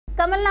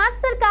कमलनाथ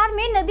सरकार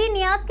में नदी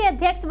न्यास के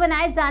अध्यक्ष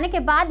बनाए जाने के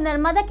बाद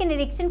नर्मदा के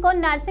निरीक्षण को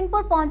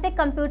नरसिंहपुर पहुंचे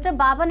कंप्यूटर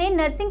बाबा ने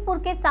नरसिंहपुर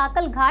के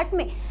साकल घाट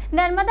में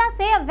नर्मदा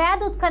से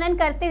अवैध उत्खनन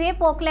करते हुए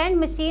पोकलैंड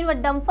मशीन व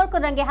डंपर को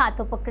रंगे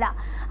हाथों पकड़ा।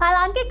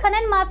 हालांकि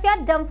खनन माफिया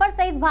डंपर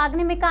सहित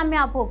भागने में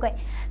कामयाब हो गए।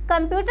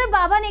 कंप्यूटर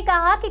बाबा ने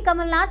कहा कि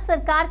कमलनाथ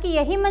सरकार की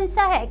यही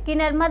मंशा है कि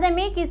नर्मदा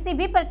में किसी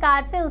भी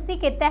प्रकार से उसी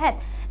के तहत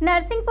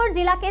नरसिंहपुर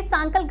जिला के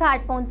सांकल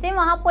घाट पहुंचे।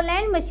 वहां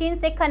पोलैंड मशीन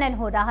से खनन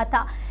हो रहा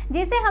था,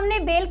 जिसे हमने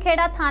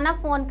बेलखेड़ा थाना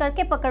फोन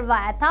करके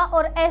पकड़वाया था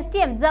और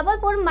एसडीएम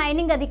जबलपुर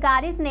माइनिंग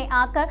अधिकारी ने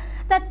आकर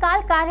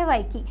तत्काल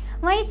कार्रवाई की।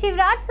 वहीं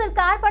शिवराज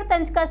सरकार पर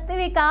तंज कसते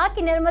हुए कहा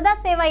कि नर्मदा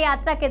सेवा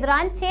यात्रा के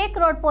दौरान 6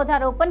 करोड़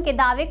पौधारोपण के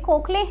दावे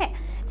खोखले हैं।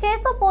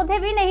 600 पौधे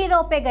भी नहीं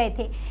रोपे गए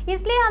थे,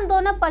 इसलिए हम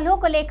दोनों पलों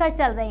को लेकर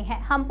चल रहे हैं।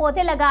 हम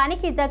पौधे लगाने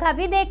की जगह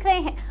भी देख रहे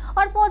हैं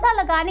और पौधा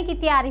लगाने की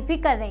तैयारी भी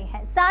कर रहे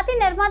हैं। साथ ही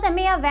नर्मदा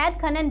में अवैध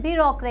खनन भी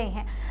रोक रहे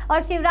हैं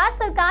और शिवराज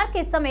सरकार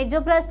के समय जो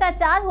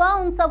भ्रष्टाचार हुआ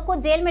उन सबको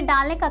जेल में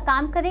डालने का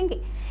काम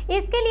करेंगे।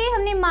 इसके लिए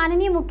हमने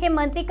माननीय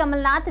मुख्यमंत्री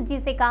कमलनाथ जी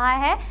से कहा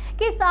है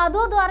कि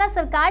साधुओं द्वारा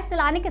सरकार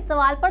चलाने के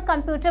सवाल पर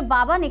कंप्यूटर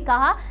बाबा ने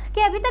कहा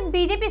कि अभी तक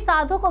बीजेपी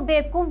साधुओं को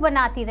बेवकूफ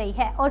बनाती रही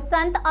है और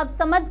संत अब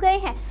समझ गए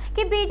हैं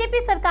कि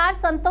बीजेपी सरकार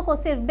संतों को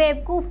सिर्फ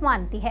बेवकूफ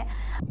मानती है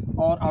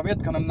और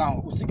अवैध खनन ना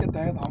हो, उसी के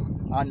तहत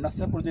हम आज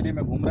नरसिंहपुर जिले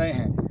में घूम रहे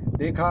हैं।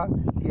 देखा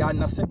कि आज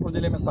नरसिंहपुर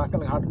जिले में साकल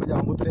घाट में जब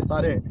हम उतरे,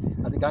 सारे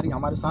अधिकारी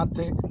हमारे साथ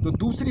थे, तो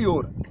दूसरी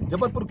ओर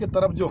जबलपुर की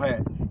तरफ जो है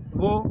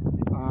वो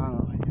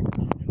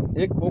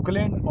एक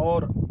पोकलैंड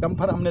और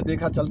डंपर हमने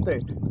देखा चलते।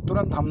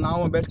 तुरंत हम नाव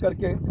में बैठ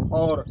करके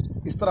और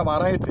इस तरफ आ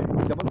रहे थे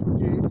जबलपुर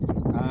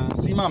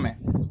की सीमा में,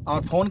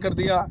 और फ़ोन कर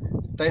दिया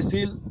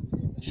तहसील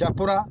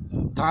शाहपुरा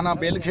थाना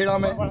बेलखेड़ा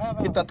में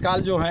कि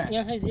तत्काल जो है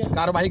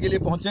कार्रवाई के लिए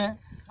पहुँचें।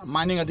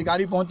 माइनिंग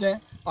अधिकारी पहुँचे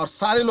और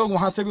सारे लोग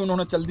वहाँ से भी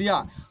उन्होंने चल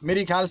दिया।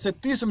 मेरे ख्याल से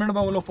 30 मिनट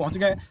में वो लोग पहुँच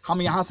गए।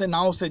 हम यहाँ से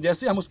नाव से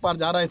जैसे हम उस पार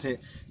जा रहे थे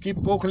कि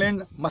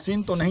पोकलैंड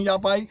मशीन तो नहीं जा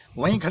पाई,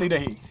 वहीं खड़ी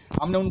रही।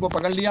 हमने उनको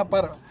पकड़ लिया,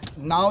 पर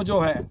नाव जो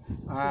है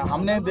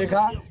हमने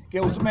देखा कि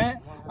उसमें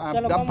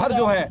डंपर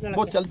जो है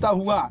वो चलता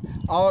हुआ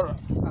और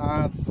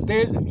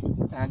तेज़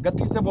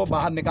गति से वो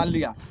बाहर निकाल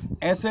लिया।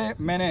 ऐसे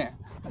मैंने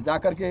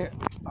जाकर के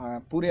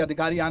पूरे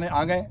अधिकारी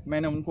आ गए।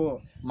 मैंने उनको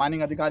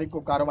माइनिंग अधिकारी को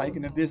कार्रवाई के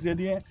निर्देश दे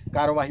दिए।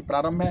 कार्रवाई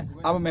प्रारंभ है।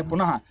 अब मैं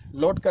पुनः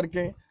लौट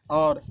करके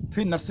और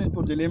फिर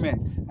नरसिंहपुर ज़िले में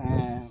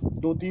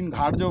 2-3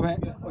 घाट जो हैं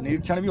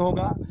निरीक्षण भी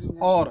होगा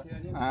और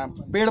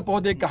पेड़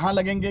पौधे कहाँ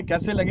लगेंगे,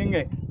 कैसे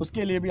लगेंगे,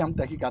 उसके लिए भी हम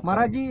तहकीकात।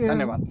 महाराज जी,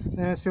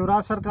 धन्यवाद।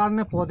 शिवराज सरकार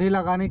ने पौधे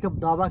लगाने का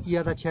दावा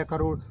किया था 6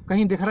 करोड़,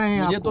 कहीं दिख रहे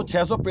हैं? मुझे तो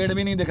 600 पेड़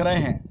भी नहीं दिख रहे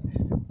हैं।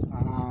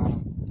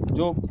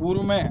 जो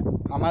पूर्व में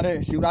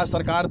हमारे शिवराज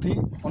सरकार थी,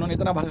 उन्होंने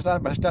इतना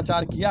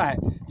भ्रष्टाचार किया है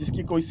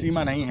जिसकी कोई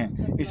सीमा नहीं है।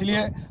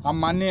 इसलिए हम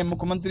माननीय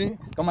मुख्यमंत्री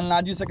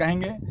कमलनाथ जी से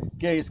कहेंगे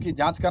कि इसकी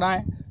जांच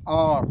कराएं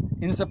और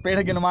इनसे पेड़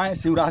गिनवाएं,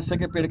 शिवराज से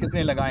के पेड़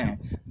कितने लगाए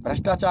हैं।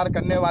 भ्रष्टाचार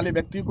करने वाले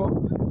व्यक्ति को,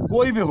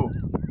 कोई भी हो,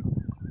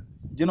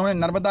 जिन्होंने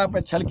नर्मदा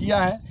पर छल किया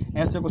है,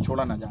 ऐसे को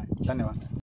छोड़ा ना जाए। धन्यवाद।